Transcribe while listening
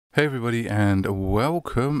Hey everybody and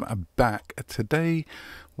welcome back. Today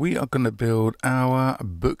we are going to build our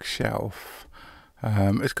bookshelf.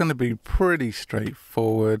 It's going to be pretty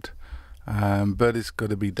straightforward, but it's got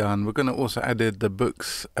to be done. We're going to also add in the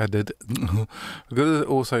books we're going to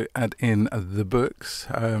also add in the books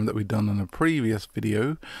that we've done on a previous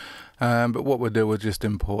video, but what we'll do, we'll just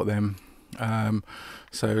import them.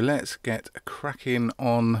 So let's get cracking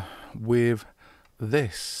on with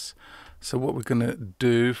this. So what we're going to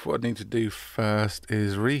do, what I need to do first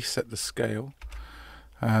is reset the scale,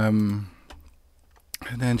 and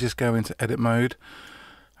then just go into edit mode.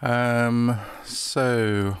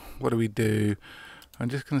 So what do we do? I'm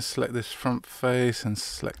just going to select this front face and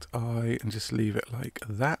select I and just leave it like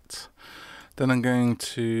that. Then I'm going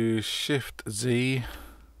to Shift Z.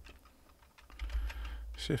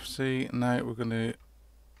 Now we're going to,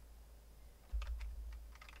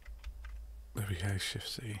 there we go,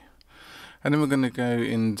 Shift Z. And then we're going to go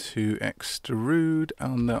into extrude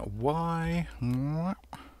on the Y.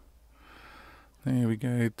 There we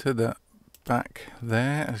go, to the back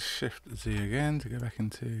there. Shift Z again to go back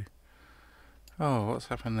into, oh, what's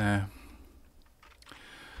happened there?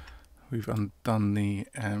 We've undone the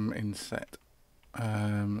inset.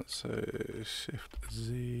 So Shift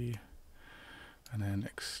Z and then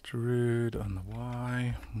extrude on the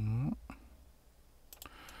Y.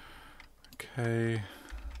 Okay.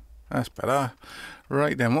 That's better.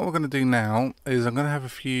 Right then, what we're going to do now is I'm going to have a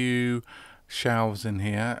few shelves in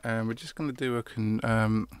here, and we're just going to do a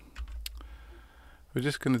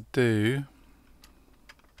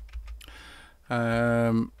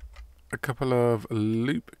couple of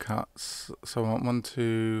loop cuts. So I want 1,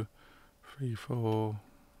 2, 3, 4,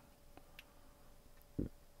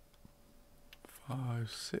 5,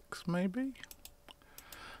 6 maybe.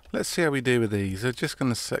 Let's see how we do with these. I'm just going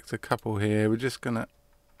to select a couple here. We're just going to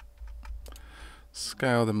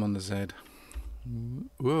scale them on the Z.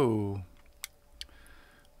 Whoa.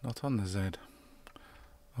 Not on the Z.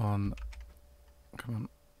 On. Come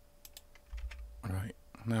on. Right.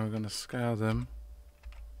 Now we're going to scale them.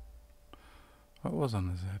 What was on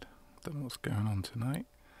the Z? Don't know what's going on tonight.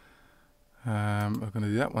 We're going to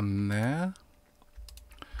do that one there.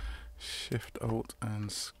 Shift Alt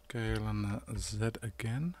and scale on the Z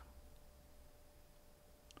again.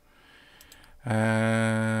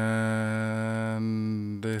 And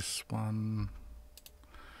this one,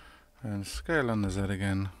 and scale on the Z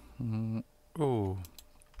again. Oh,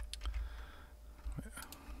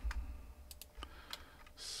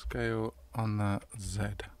 scale on the Z.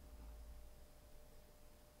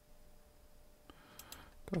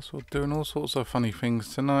 Guess we're doing all sorts of funny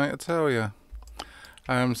things tonight, I tell you.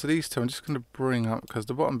 So these two I'm just going to bring up, because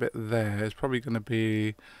the bottom bit there is probably going to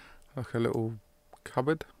be like a little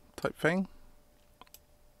cupboard type thing,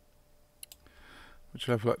 which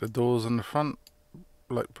will have like the doors on the front,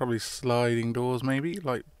 like probably sliding doors maybe,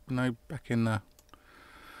 like, you know, back in the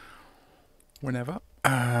whenever.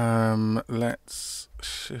 Let's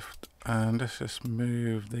shift and let's just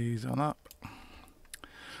move these on up.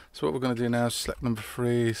 So what we're going to do now is select number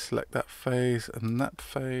 3, select that face and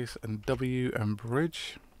W and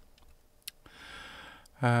bridge.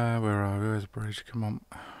 Where's bridge? Come on,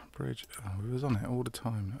 bridge. Oh, we was on it all the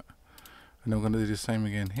time. And then we're going to do the same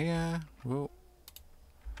again here. Whoa.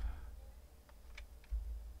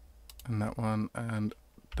 And that one, and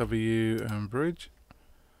W and bridge.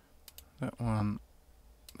 That one,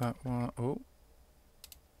 oh,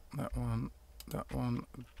 that one,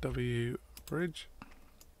 W bridge.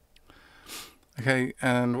 Okay,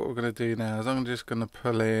 and what we're going to do now is I'm just going to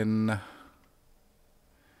pull in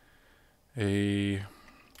I'm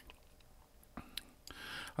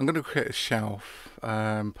going to create a shelf,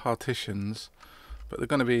 partitions, but they're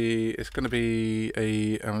going to be,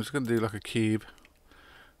 I'm just going to do like a cube.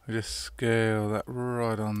 I just scale that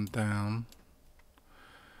right on down.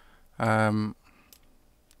 And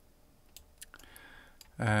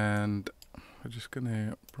we're just going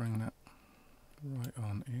to bring that right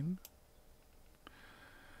on in,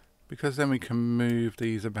 because then we can move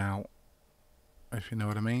these about, if you know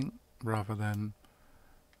what I mean, rather than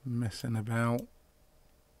messing about.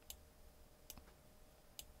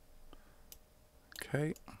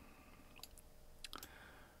 Okay.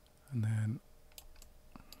 And then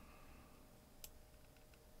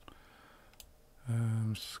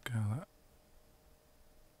scale that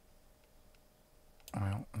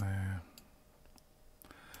out there.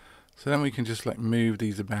 So then we can just like move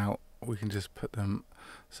these about. We can just put them.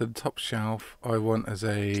 So the top shelf I want as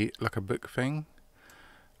like a book thing,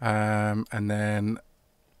 and then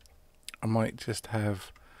I might just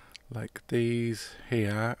have like these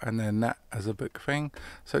here, and then that as a book thing.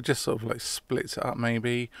 So it just sort of like splits it up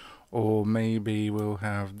maybe, or maybe we'll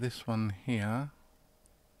have this one here.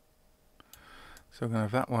 So we're going to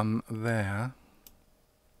have that one there,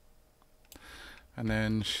 and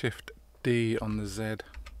then Shift D on the Z.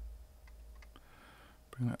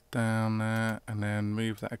 Bring that down there, and then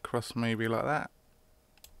move that across maybe like that.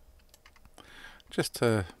 Just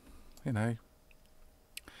to, you know,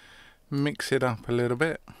 mix it up a little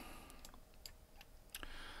bit.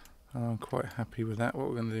 I'm quite happy with that. What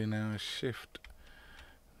we're going to do now is Shift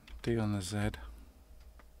D on the Z,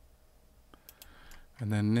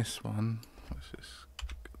 and then this one, let's just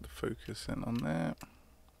get the focus in on there,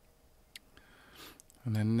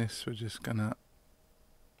 and then this we're just going to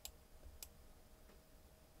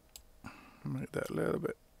make that a little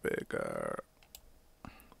bit bigger,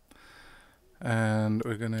 and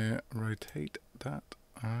we're going to rotate that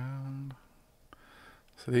around.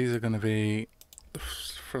 So these are going to be the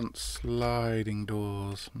front sliding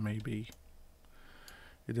doors. Maybe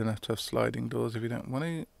you don't have to have sliding doors if you don't want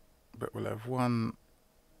to, but we'll have one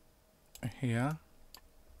here,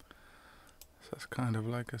 so that's kind of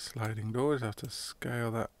like a sliding door. Just have to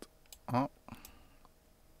scale that up,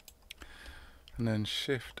 and then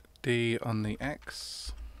Shift D on the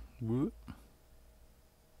X. Whoop.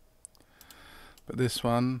 But this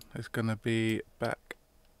one is going to be back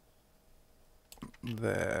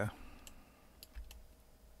there.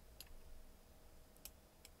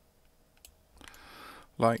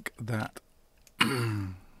 Like that.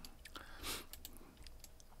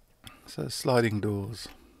 So sliding doors.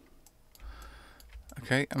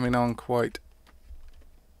 Okay, I mean that's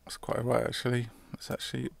quite alright actually. It's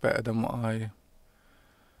actually better than what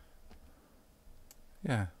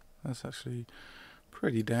yeah, that's actually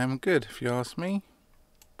pretty damn good if you ask me.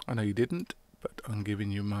 I know you didn't, but I'm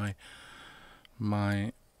giving you my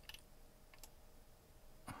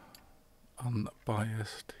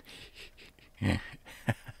unbiased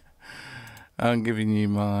I'm giving you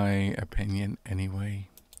my opinion anyway.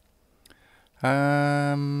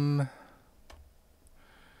 Yeah,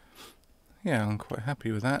 I'm quite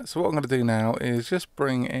happy with that. So what I'm going to do now is just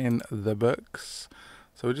bring in the books.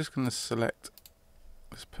 So we're just going to select,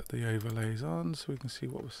 let's put the overlays on so we can see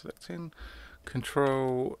what we're selecting.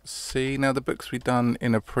 Control C. Now the books we've done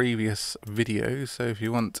in a previous video, so if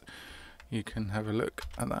you want you can have a look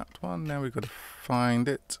at that one. Now we've got to find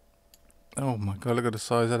it. Oh my god, look at the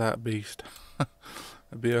size of that beast.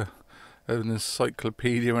 It'd be an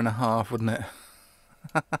encyclopedia and a half, wouldn't it?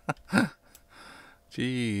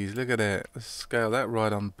 Jeez, look at it. Let's scale that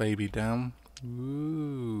right on baby down.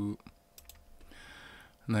 Ooh.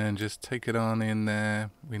 And then just take it on in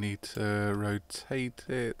there. We need to rotate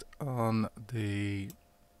it on the...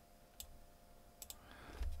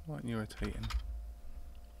 Why aren't you rotating?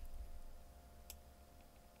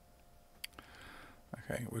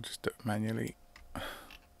 Okay, we'll just do it manually. Look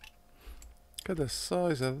at the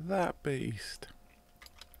size of that beast.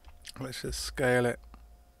 Let's just scale it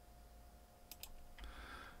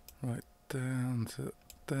right down to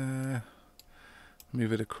there.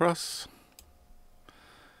 Move it across.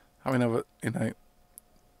 I mean, you know,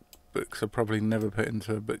 books are probably never put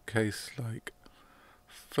into a bookcase like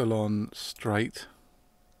full on straight.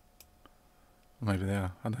 Maybe they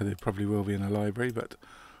are. I know they probably will be in a library, but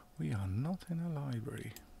we are not in a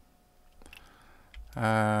library.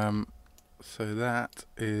 So that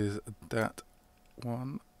is that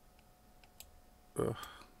one. Ugh.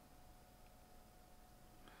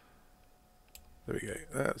 There we go.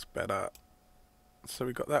 That's better. So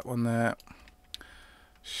we got that one there.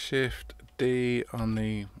 Shift D on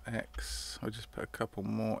the X. I'll just put a couple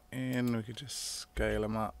more in. We could just scale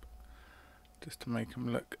them up just to make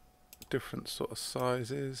them look different sort of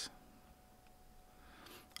sizes.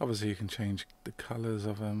 Obviously you can change the colours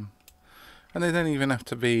of them, and they don't even have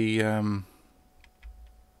to be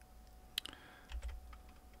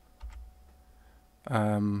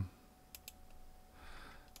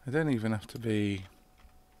they don't even have to be,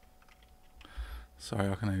 sorry,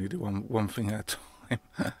 I can only do one thing at a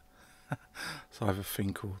time. So either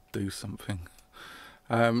think or do something.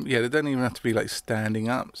 Yeah, they don't even have to be like standing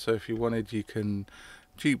up, so if you wanted you can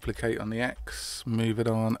duplicate on the X, move it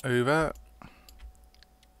on over,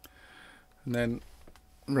 and then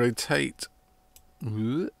rotate.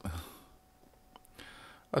 I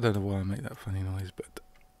don't know why I make that funny noise, but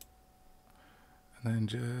and then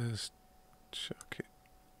just chuck it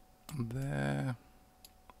there.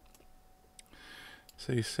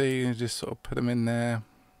 So you see, you just sort of put them in there.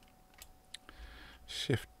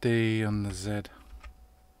 Shift D on the Z, and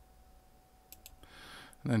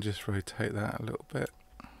then just rotate that a little bit,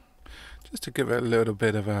 just to give it a little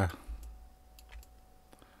bit of a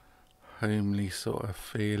homely sort of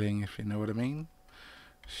feeling, if you know what I mean.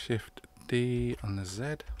 Shift D on the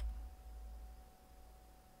Z.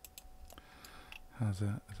 How's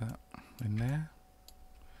that? Is that in there?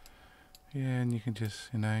 Yeah, and you can just,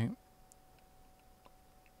 you know,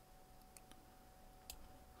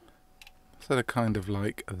 sort of kind of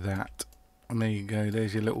like that. And there you go,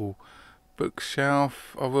 there's your little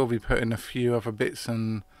bookshelf. I will be putting a few other bits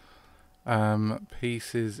and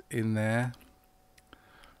pieces in there.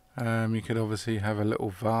 You could obviously have a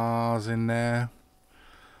little vase in there.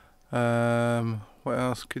 What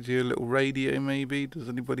else could you? A little radio maybe? Does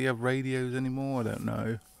anybody have radios anymore? I don't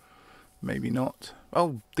know. Maybe not.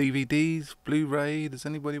 Oh, DVDs, Blu-ray. Does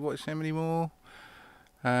anybody watch them anymore?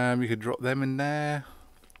 You could drop them in there.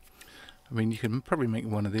 I mean, you can probably make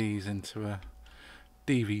one of these into a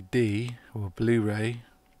DVD or Blu-ray.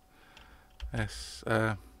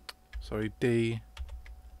 Sorry, D.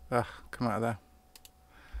 Come out of there.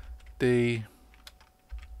 D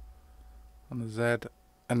on the Z,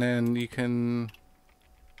 and then you can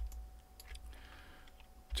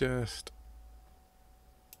just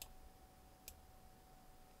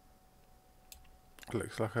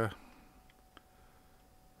looks like a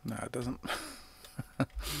no, it doesn't.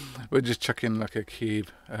 We're just chucking like a cube.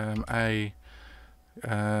 A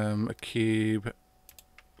cube.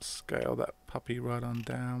 Scale that puppy right on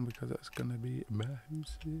down because that's gonna be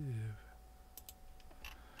massive.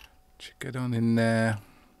 Chuck it on in there.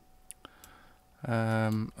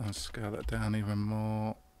 I'll scale that down even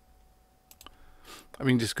more. I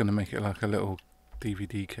mean, just gonna make it like a little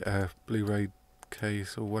DVD, Blu-ray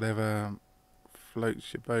case or whatever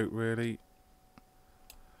floats your boat, really.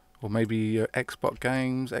 Or maybe Xbox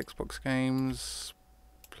games,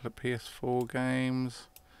 PS4 games.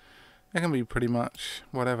 It can be pretty much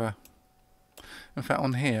whatever. In fact,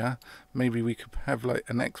 on here, maybe we could have like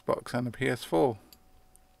an Xbox and a PS4.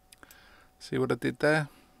 See what I did there?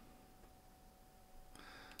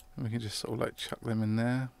 And we can just sort of like chuck them in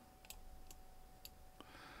there.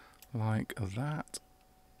 Like that.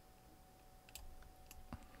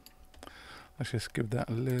 Let's just give that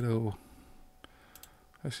a little...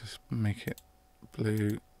 Let's just make it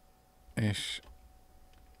blue-ish.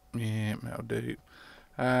 Yeah, that'll do.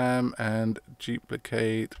 And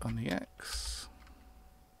duplicate on the X.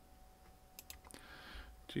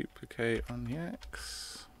 Duplicate on the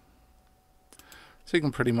X. So you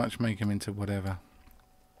can pretty much make them into whatever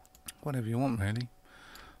you want, really.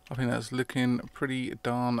 I think that's looking pretty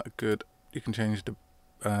darn good. You can change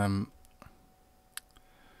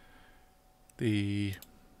the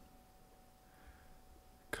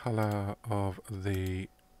color of the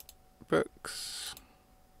books.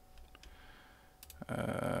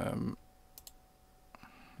 Let's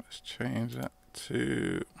change that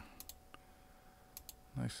to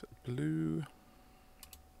nice blue.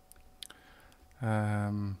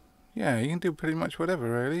 Yeah, you can do pretty much whatever,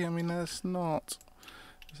 really. I mean, that's not...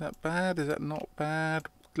 Is that bad? Is that not bad?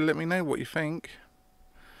 Let me know what you think.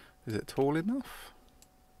 Is it tall enough?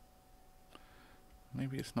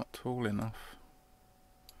 Maybe it's not tall enough.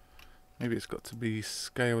 Maybe it's got to be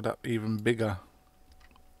scaled up even bigger.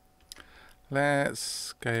 Let's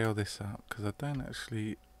scale this up, because I don't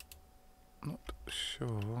actually... Not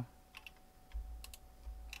sure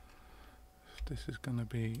if this is going to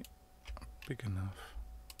be big enough.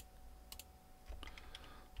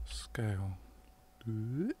 Scale.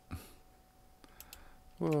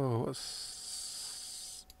 Whoa,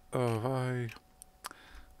 what's... Oh, have I...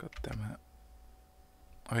 God damn it.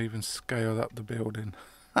 I even scaled up the building.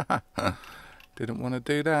 Didn't want to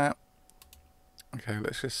do that. Okay,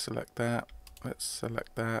 let's just select that. Let's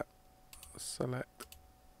select that. Select.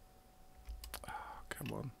 Oh,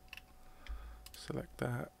 come on. Select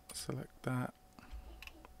that. Select that.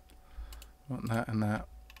 Want that and that.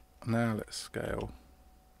 Now let's scale.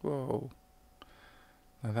 Whoa.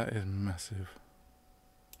 Now that is massive.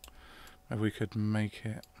 Maybe we could make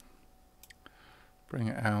it, bring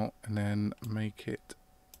it out and then make it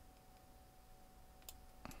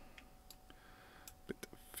a bit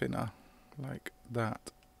thinner, like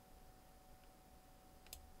that.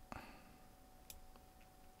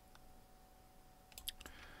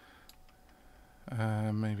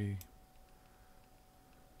 Maybe,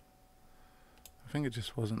 I think it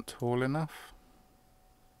just wasn't tall enough.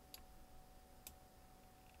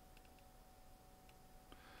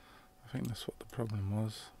 I think that's what the problem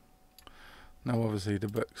was. Now obviously the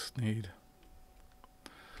books need a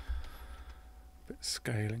bit of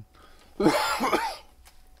scaling. But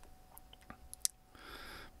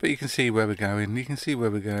you can see where we're going. You can see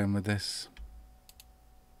where we're going with this.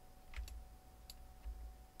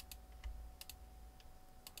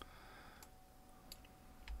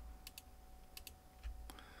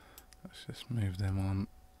 move them on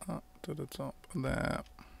up to the top there.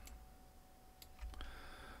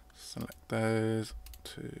 Select those,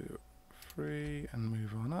 2, 3, and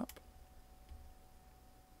move on up.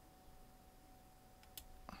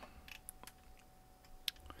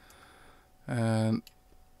 And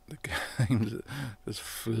the game's just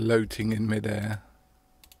floating in midair.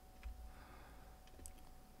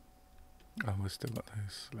 Oh, we've still got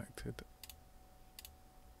those selected.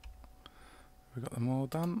 We've got them all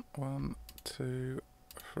done. 1, 2,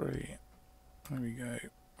 3. There we go.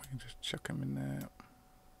 We can just chuck them in there.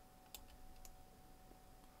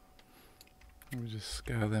 We just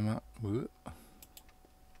scale them up. Whoop.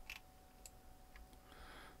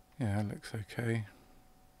 Yeah, it looks okay.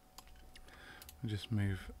 We just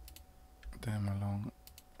move them along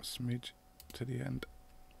a smidge to the end.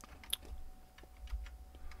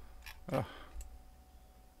 Oh.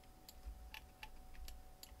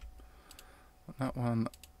 That one,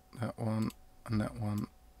 and that one,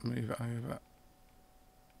 move it over.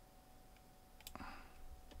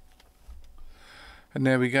 And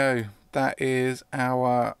there we go. That is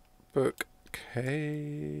our bookcase.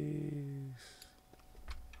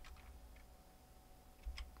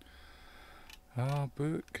 Our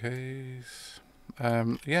bookcase.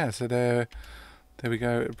 Yeah, so there we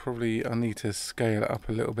go. Probably I need to scale it up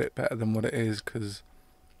a little bit better than what it is, because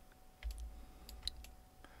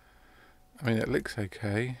I mean, it looks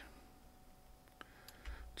okay.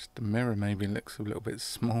 Just the mirror maybe looks a little bit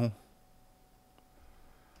small.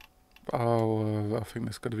 Oh, I think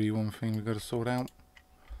that's got to be one thing we've got to sort out.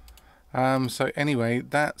 So anyway,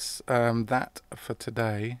 that's that for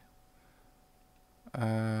today.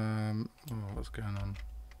 Oh, what's going on?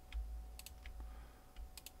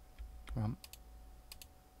 Come on.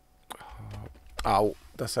 Oh,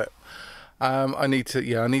 that's it. I need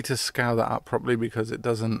to scale that up properly, because it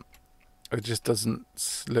just doesn't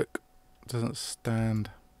stand.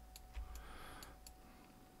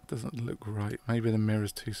 Doesn't look right. Maybe the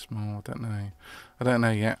mirror's too small. I don't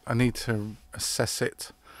know yet. I need to assess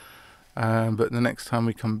it. But the next time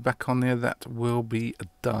we come back on there, that will be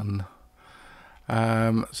done.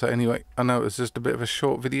 So anyway, I know it was just a bit of a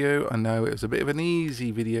short video. I know it was a bit of an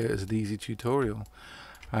easy video. It was an easy tutorial.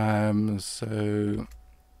 So you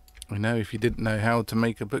know, if you didn't know how to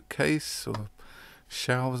make a bookcase or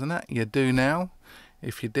shelves and that, you do now.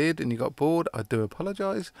 If you did and you got bored, I do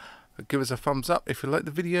apologise. Give us a thumbs up if you like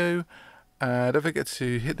the video. Don't forget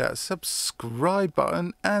to hit that subscribe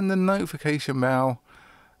button and the notification bell.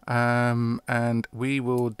 And we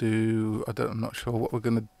will do, I'm not sure what we're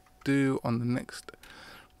going to do on the next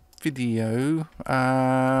video.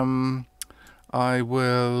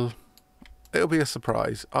 It'll be a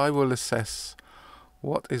surprise. I will assess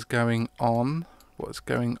what's going on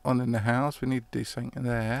in the house. We need to do something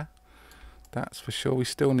there. That's for sure. We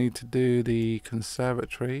still need to do the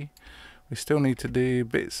conservatory. We still need to do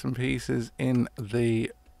bits and pieces in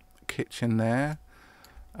the kitchen there.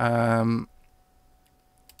 So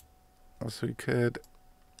we could,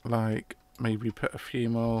 like, maybe put a few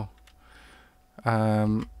more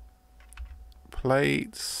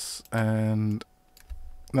plates and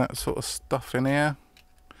that sort of stuff in here.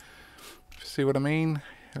 See what I mean?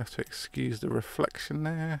 You have to excuse the reflection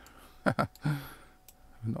there.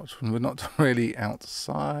 We're not really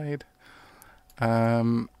outside.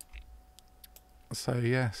 So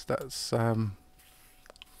yes, that's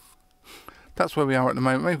where we are at the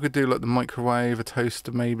moment. Maybe we could do like the microwave, a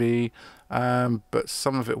toaster maybe, but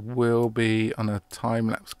some of it will be on a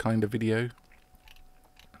time-lapse kind of video.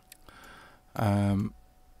 And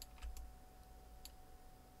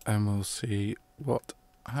we'll see what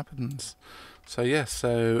happens. So yes,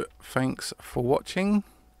 so thanks for watching.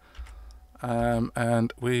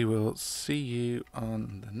 And we will see you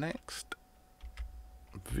on the next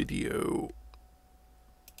video.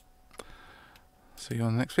 See you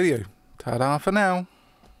on the next video. Ta-da for now.